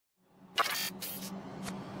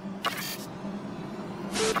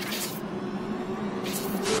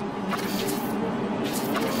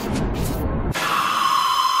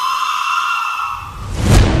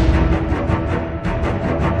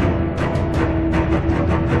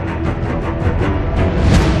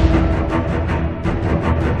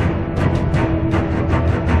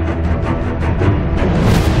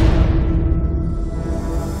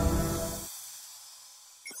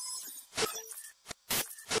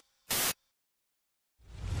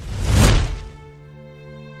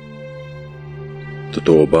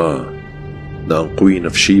Totoo ba na ang Queen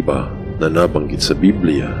of Sheba na nabanggit sa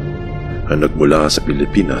Biblia ay nagmula sa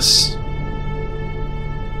Pilipinas?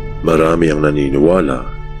 Marami ang naniniwala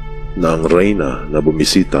na ang reyna na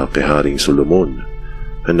bumisita kay Haring Solomon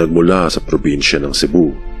ay nagmula sa probinsya ng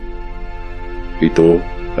Cebu. Ito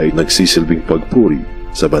ay nagsisilbing pagpuri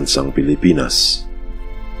sa bansang Pilipinas,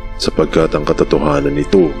 sapagkat ang katotohanan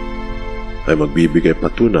nito ay magbibigay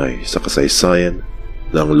patunay sa kasaysayan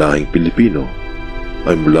na ang lahing Pilipino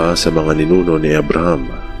ay mula sa mga ninuno ni Abraham,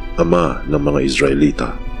 ama ng mga Israelita.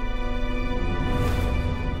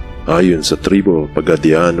 Ayon sa Tribo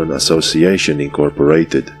Pagadianon Association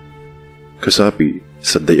Incorporated, kasapi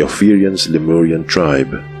sa the Lemurian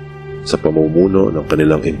tribe sa pamumuno ng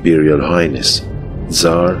kanilang Imperial Highness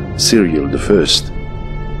Tsar Cyril I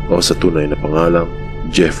o sa tunay na pangalang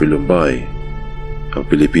Jeffrey Lumbay, ang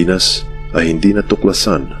Pilipinas ay hindi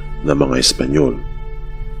natuklasan ng mga Espanyol.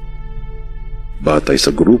 Batay sa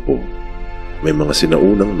grupo, may mga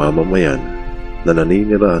sinaunang mamamayan na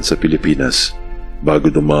naninirahan sa Pilipinas bago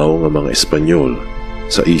dumaong ang mga Espanyol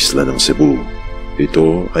sa isla ng Cebu.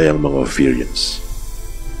 Ito ay ang mga OPHIRians.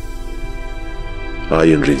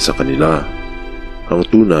 Ayon rin sa kanila, ang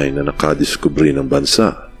tunay na nakadiskubre ng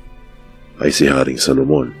bansa ay si Haring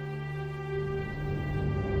Solomon.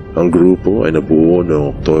 Ang grupo ay nabuo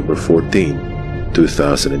noong October 14,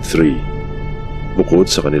 2003.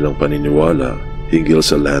 Bukod sa kanilang paniniwala hinggil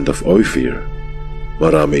sa land of OPHIR,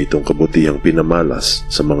 marami itong kabutihang pinamalas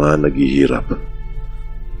sa mga naghihirap.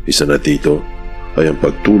 Isa na dito ay ang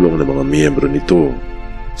pagtulong ng mga miyembro nito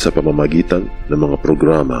sa pamamagitan ng mga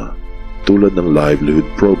programa tulad ng livelihood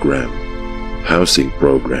program, housing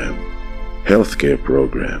program, healthcare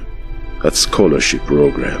program, at scholarship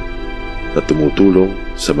program na tumutulong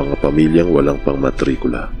sa mga pamilyang walang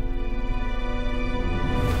pangmatrikula.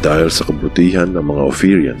 Dahil sa kabutihan ng mga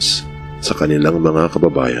OPHIRians sa kanilang mga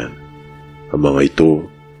kababayan, ang mga ito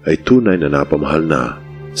ay tunay na napamahal na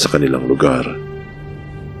sa kanilang lugar.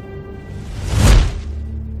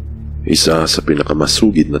 Isa sa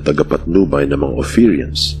pinakamasugid na tagapatnubay ng mga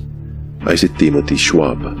OPHIRians ay si Timothy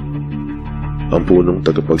Schwab, ang punong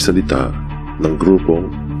tagapagsalita ng grupong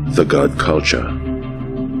The God Culture.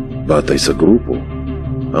 Batay sa grupo,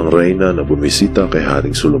 ang reyna na bumisita kay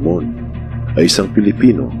Haring Solomon ay isang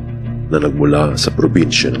Pilipino na nagmula sa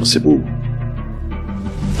probinsya ng Cebu.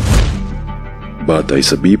 Batay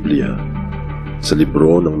sa Biblia, sa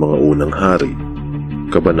libro ng mga unang hari,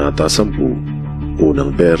 Kabanata 10,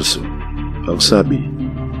 unang berso, ang sabi,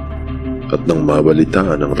 "At nang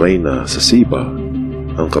mabalitaan ng reyna sa Sheba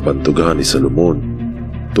ang kabantugan ni Solomon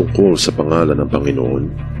tungkol sa pangalan ng Panginoon,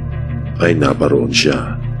 ay naparoon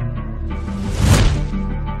siya."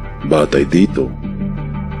 Batay dito,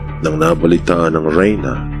 nang nabalitaan ng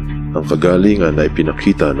reyna ang kagalingan na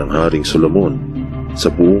ipinakita ng Haring Solomon sa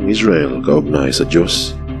buong Israel kaugnay sa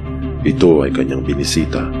Diyos, ito ay kanyang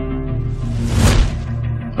binisita.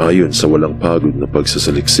 Ayon sa walang pagod na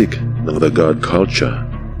pagsasaliksik ng The God Culture,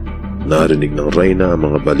 narinig ng reyna ang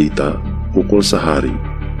mga balita ukol sa hari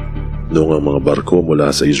noong ang mga barko mula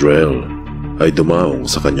sa Israel ay dumaong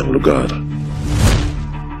sa kanyang lugar.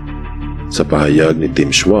 Sa pahayag ni Tim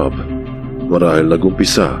Schwab, marahil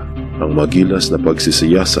nagumpisa ang magilas na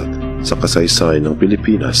pagsisiyasat sa kasaysayan ng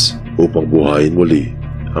Pilipinas upang buhayin muli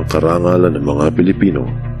ang karangalan ng mga Pilipino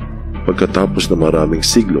pagkatapos na maraming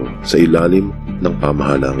siglo sa ilalim ng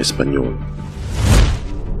pamahalaang Espanyol.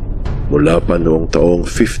 Mula pa noong taong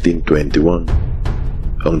 1521,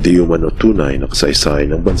 ang di umano tunay na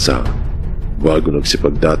kasaysayan ng bansa bago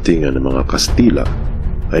nagsipagdatingan ng mga Kastila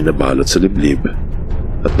ay nabalot sa liblib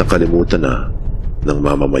at nakalimutan na ng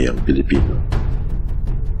mamamayang Pilipino.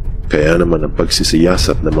 Kaya naman ang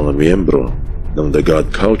pagsisiyasat ng mga miyembro ng The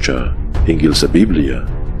God Culture hinggil sa Biblia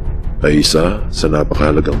ay isa sa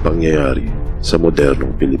napakahalagang pangyayari sa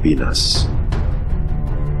modernong Pilipinas.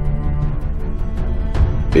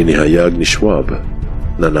 Inihayag ni Schwab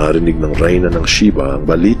na narinig ng reyna ng Sheba ang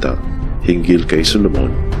balita hinggil kay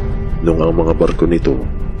Solomon nung ang mga barko nito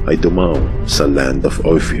ay dumaong sa land of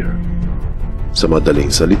OPHIR. Sa madaling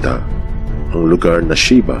salita, ang lugar na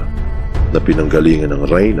Sheba na pinanggalingan ng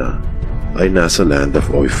reyna ay nasa land of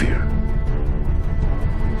OPHIR.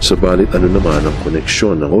 Subalit ano naman ang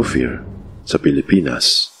koneksyon ng OPHIR sa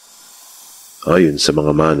Pilipinas? Ayon sa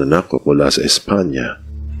mga mananakop mula sa Espanya,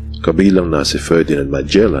 kabilang na si Ferdinand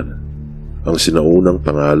Magellan, ang sinaunang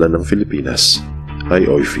pangalan ng Pilipinas ay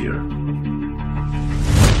OPHIR.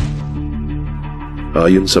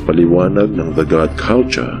 Ayon sa paliwanag ng The God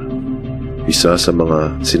Culture, isa sa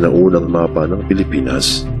mga sinaunang mapa ng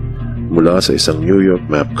Pilipinas mula sa isang New York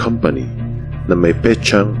Map Company na may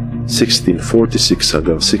petsang 1646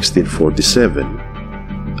 hanggang 1647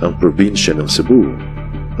 ang probinsya ng Cebu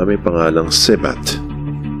ay may pangalang Sebat,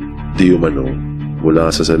 di umano mula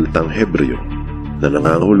sa salitang Hebreo na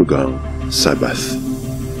nangangahulugang Sabbath.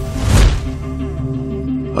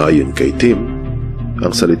 Ayon kay Tim,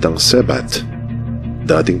 ang salitang Sebat,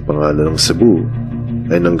 dating pangalan ng Cebu,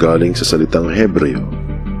 ay nanggaling sa salitang Hebreo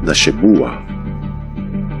na Shebua,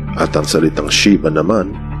 at ang salitang Sheba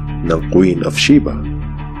naman ng Queen of Sheba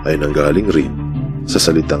ay nanggaling rin sa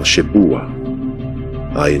salitang Shebua.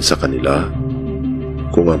 Ayon sa kanila,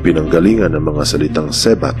 kung ang pinanggalingan ng mga salitang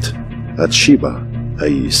Sebat at Sheba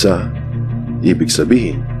ay isa, ibig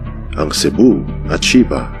sabihin, ang Cebu at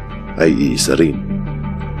Sheba ay iisa rin.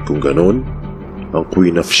 Kung ganon, ang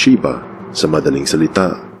Queen of Sheba sa madaling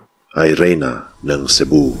salita ay Reyna ng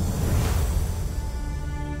Cebu.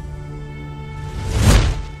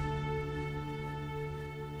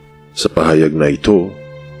 Sa pahayag na ito,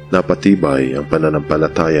 napatibay ang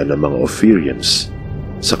pananampalataya ng mga OPHIRians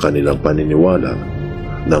sa kanilang paniniwala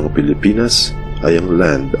na ang Pilipinas ay ang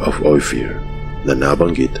land of OPHIR na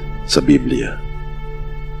nabanggit sa Biblia.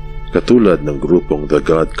 Katulad ng grupong The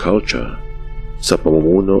God Culture sa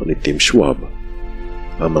pamumuno ni Tim Schwab,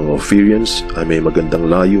 ang mga OPHIRians ay may magandang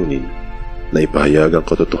layunin na ipahayag ang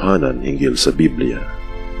katotohanan hinggil sa Biblia.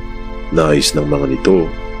 Nais ng mga nito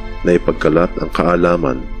na ipagkalat ang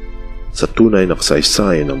kaalaman sa tunay na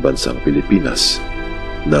kasaysayan ng bansang Pilipinas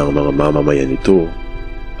na ang mga mamamayan nito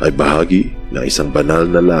ay bahagi ng isang banal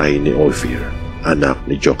na lahi ni OPHIR, anak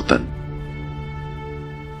ni Joktan.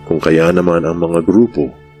 Kung kaya naman ang mga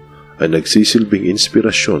grupo ay nagsisilbing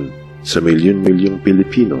inspirasyon sa milyon-milyong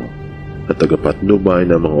Pilipino na tagapatnubay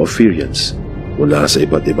ng mga OPHIRians mula sa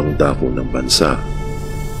iba't ibang dako ng bansa.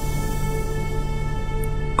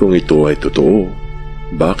 Kung ito ay totoo,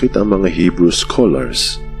 bakit ang mga Hebrew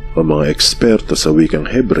scholars o mga eksperto sa wikang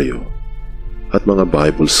Hebreo at mga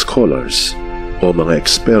Bible scholars o mga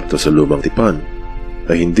eksperto sa lumang tipan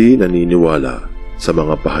ay hindi naniniwala sa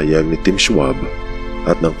mga pahayag ni Tim Schwab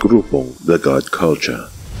at ng grupong The God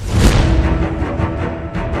Culture?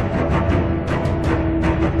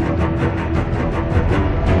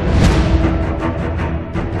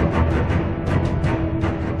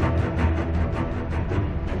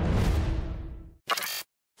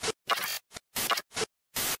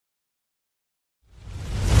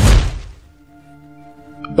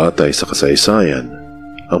 Batay sa kasaysayan,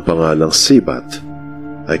 ang pangalang Sebat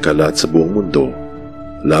ay kalat sa buong mundo,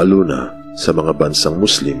 lalo na sa mga bansang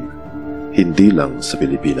Muslim, hindi lang sa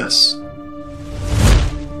Pilipinas.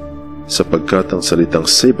 Sapagkat ang salitang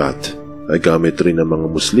Sebat ay gamit rin ng mga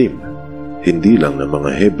Muslim, hindi lang ng mga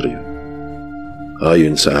Hebreo.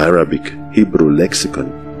 Ayon sa Arabic Hebrew Lexicon,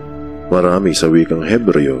 marami sa wikang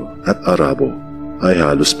Hebreo at Arabo ay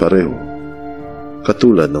halos pareho,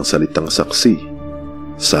 katulad ng salitang saksi,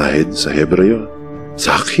 Sahid sa Hebreo,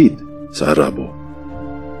 Sakhid sa Arabo.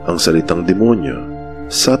 Ang salitang demonyo,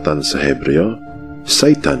 Satan sa Hebreo,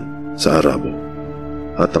 Satan sa Arabo.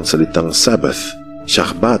 At ang salitang Sabbath,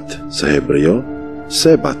 Shachbat sa Hebreo,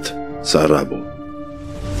 Sebat sa Arabo.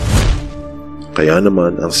 Kaya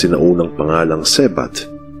naman ang sinaunang pangalang Sebat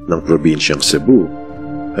ng probinsyang Cebu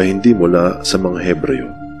ay hindi mula sa mga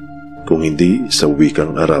Hebreo, kung hindi sa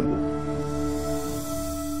wikang Arabo.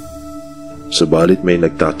 Subalit may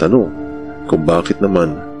nagtatanong kung bakit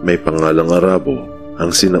naman may pangalang Arabo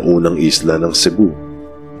ang sinaunang isla ng Cebu.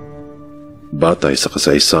 Batay sa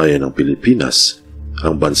kasaysayan ng Pilipinas,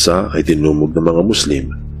 ang bansa ay dinumog ng mga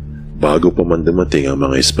Muslim bago pa man dumating ang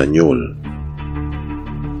mga Espanyol.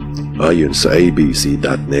 Ayon sa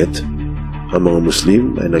abc.net, ang mga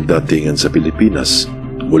Muslim ay nagdatingan sa Pilipinas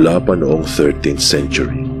mula pa noong 13th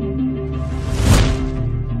century.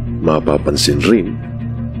 Mapapansin rin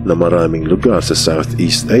na maraming lugar sa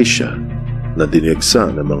Southeast Asia na dinigsa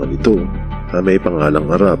ng mga nito ay may pangalang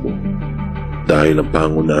Arabo dahil ang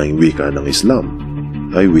pangunahing wika ng Islam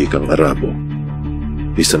ay wikang Arabo.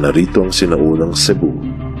 Isa na rito ang sinaunang Cebu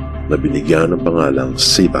na binigyan ng pangalang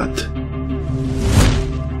Sebat.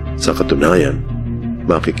 Sa katunayan,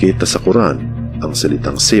 makikita sa Quran ang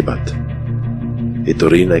salitang Sebat. Ito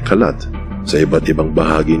rin ay kalat sa iba't ibang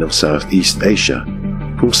bahagi ng Southeast Asia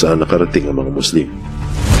kung saan nakarating ang mga Muslim.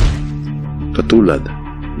 Katulad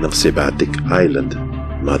ng Sebatic Island,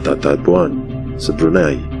 matatagpuan sa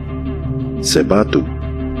Brunei, Sebatu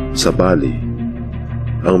sa Bali,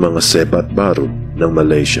 ang mga Sebat Baru ng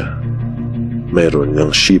Malaysia. Mayroon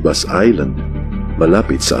ngang Shebas Island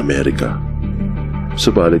malapit sa Amerika.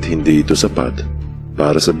 Subalit hindi ito sapat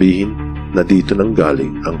para sabihin na dito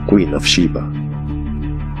nanggaling ang Queen of Sheba.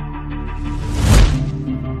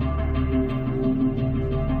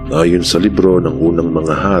 Ayon sa libro ng unang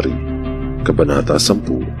mga hari, Kabanata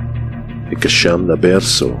 10, ika-9 na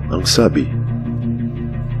berso ang sabi,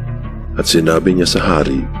 "At sinabi niya sa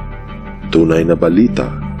hari, tunay na balita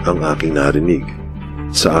ang aking narinig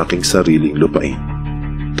sa aking sariling lupain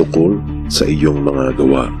tungkol sa iyong mga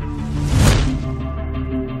gawa."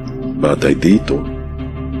 Batay dito,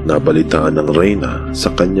 nabalitaan ng reyna sa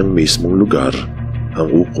kanyang mismong lugar ang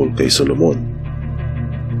ukol kay Solomon.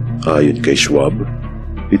 Ayon kay Schwab,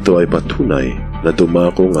 ito ay patunay na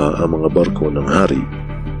dumako nga ang mga barko ng hari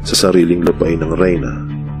sa sariling lupain ng reyna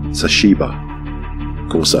sa Sheba,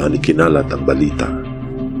 kung saan ikinalat ang balita.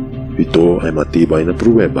 Ito ay matibay na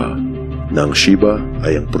pruweba na ang Sheba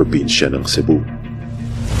ay ang probinsya ng Cebu.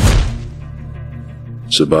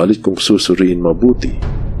 Subalit kung susuriin mabuti,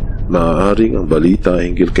 maaaring ang balita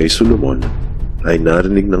hinggil kay Solomon ay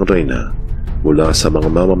narinig ng reyna mula sa mga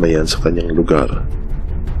mamamayan sa kanyang lugar,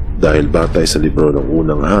 dahil batay sa libro ng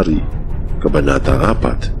Unang Hari, Kabanata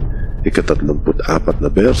 4, ika-34 na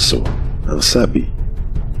berso ang sabi,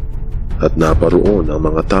 "At naparoon ang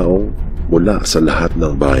mga taong mula sa lahat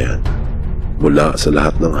ng bayan, mula sa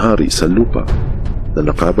lahat ng hari sa lupa na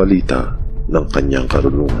nakabalita ng kanyang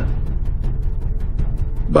karunungan."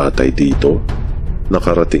 Batay dito,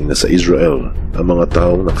 nakarating na sa Israel ang mga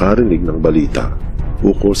taong nakarinig ng balita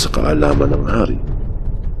ukol sa kaalaman ng hari.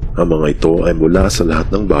 Ang mga ito ay mula sa lahat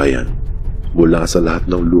ng bayan, mula sa lahat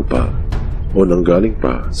ng lupa, o nanggaling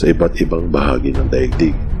pa sa iba't ibang bahagi ng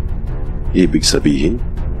daigdig. Ibig sabihin,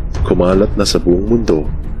 kumalat na sa buong mundo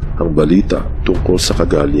ang balita tungkol sa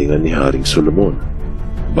kagalingan ni Haring Solomon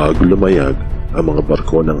bago lumayag ang mga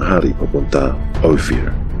barko ng hari papunta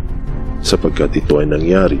OPHIR, sapagkat ito ay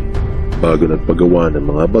nangyari bago nagpagawa ng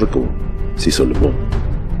mga barko si Solomon.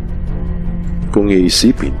 Kung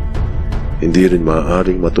iisipin, hindi rin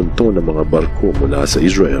maaaring matunto ng mga barko mula sa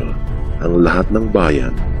Israel ang lahat ng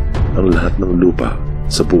bayan, ang lahat ng lupa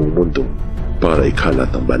sa buong mundo para ikalat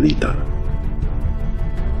ang balita.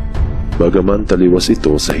 Bagaman taliwas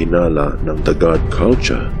ito sa hinala ng the God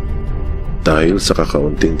culture, dahil sa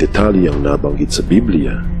kakaunting detalye ang nabanggit sa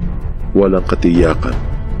Biblia, walang katiyakan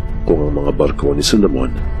kung ang mga barko ni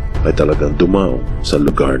Solomon ay talagang dumaong sa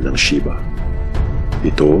lugar ng Sheba.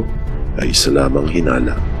 Ito ay isa lamang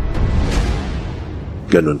hinala.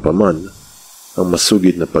 Ganun pa man, ang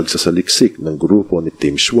masugid na pagsasaliksik ng grupo ni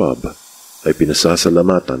Team Schwab ay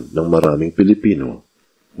pinasasalamatan ng maraming Pilipino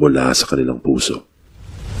mula sa kanilang puso.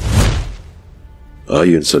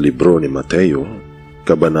 Ayon sa libro ni Mateo,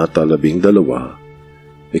 Kabanata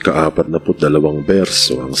 12, ika-42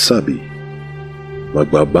 berso ang sabi,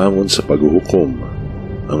 "Magbabangon sa paghuhukom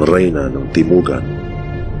ang reyna ng timugan,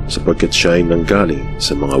 sapagkat siya ay nanggaling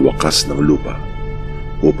sa mga wakas ng lupa,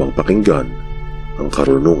 upang pakinggan ang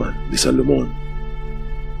karunungan ni Solomon."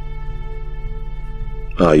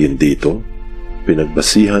 Ayon dito,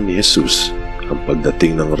 pinagbasihan ni Jesus ang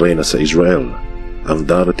pagdating ng reyna sa Israel, ang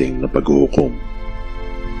darating na paghuhukom.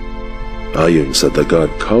 Ayon sa the God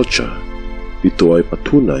culture, ito ay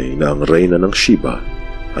patunay na ang reyna ng Sheba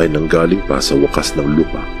ay nanggaling pa sa wakas ng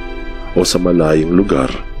lupa o sa malayong lugar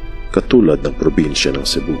katulad ng probinsya ng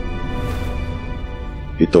Cebu.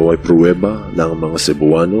 Ito ay pruweba na ang mga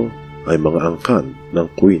Cebuano ay mga angkan ng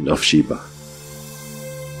Queen of Sheba.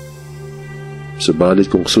 Subalit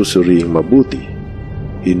kung susuriing mabuti,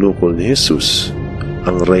 hinukol ni Jesus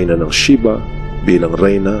ang reyna ng Sheba bilang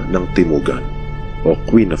reyna ng Timugan o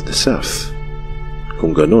Queen of the South.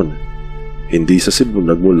 Kung ganon, hindi sa Cebu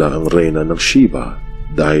nagmula ang reyna ng Sheba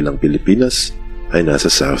dahil ang Pilipinas ay nasa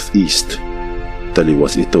Southeast.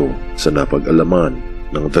 Taliwas ito sa napag-alaman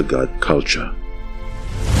ng the God culture.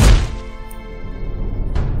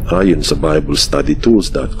 Ayon sa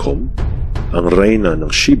BibleStudyTools.com, ang reyna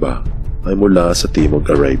ng Sheba ay mula sa Timog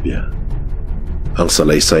Arabia. Ang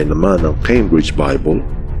salaysay naman ng Cambridge Bible,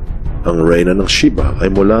 ang reyna ng Sheba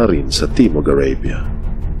ay mula rin sa Timog Arabia.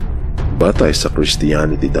 Batay sa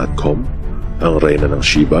Christianity.com, ang reyna ng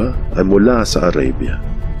Sheba ay mula sa Arabia.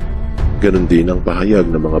 Ganon din ang pahayag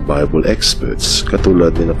ng mga Bible experts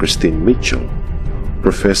katulad ni Christine Mitchell,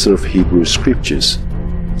 Professor of Hebrew Scriptures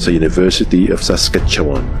sa University of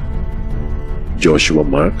Saskatchewan, Joshua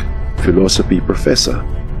Mark, Philosophy Professor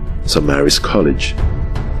sa Marist College,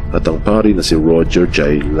 at ang pari na si Roger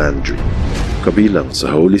J. Landry, kabilang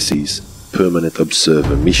sa Holy See's Permanent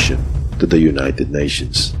Observer Mission to the United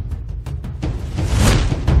Nations.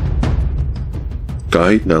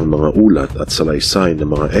 Kahit na ang mga ulat at salaysay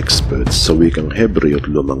ng mga experts sa wikang Hebreo at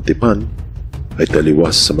Lumang Tipan ay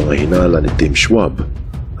taliwas sa mga hinala ni Tim Schwab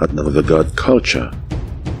at ng the God culture,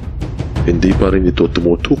 hindi pa rin ito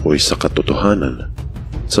tumutukoy sa katotohanan,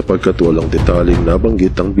 sapagkat walang detaling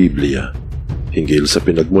nabanggit ang Biblia hinggil sa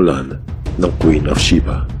pinagmulan ng Queen of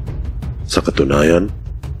Sheba. Sa katunayan,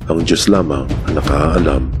 ang Diyos lamang ang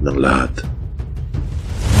nakaalam ng lahat.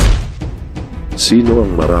 Sino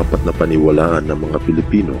ang marapat na paniwalaan ng mga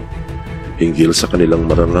Pilipino hinggil sa kanilang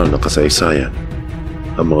marangal na kasaysayan?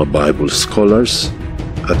 Ang mga Bible scholars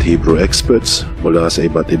at Hebrew experts mula sa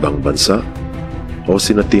iba't ibang bansa, o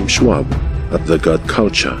sina Team Schwab at The God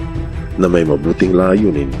Culture na may mabuting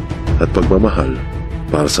layunin at pagmamahal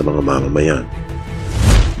para sa mga mamamayan?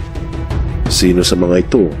 Sino sa mga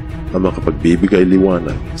ito ang makapagbibigay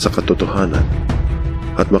liwanag sa katotohanan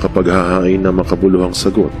at makapaghahain ng makabuluhang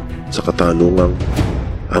sagot sa katanungang,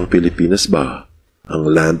 ang Pilipinas ba ang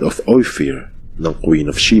land of OPHIR ng Queen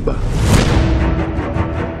of Sheba?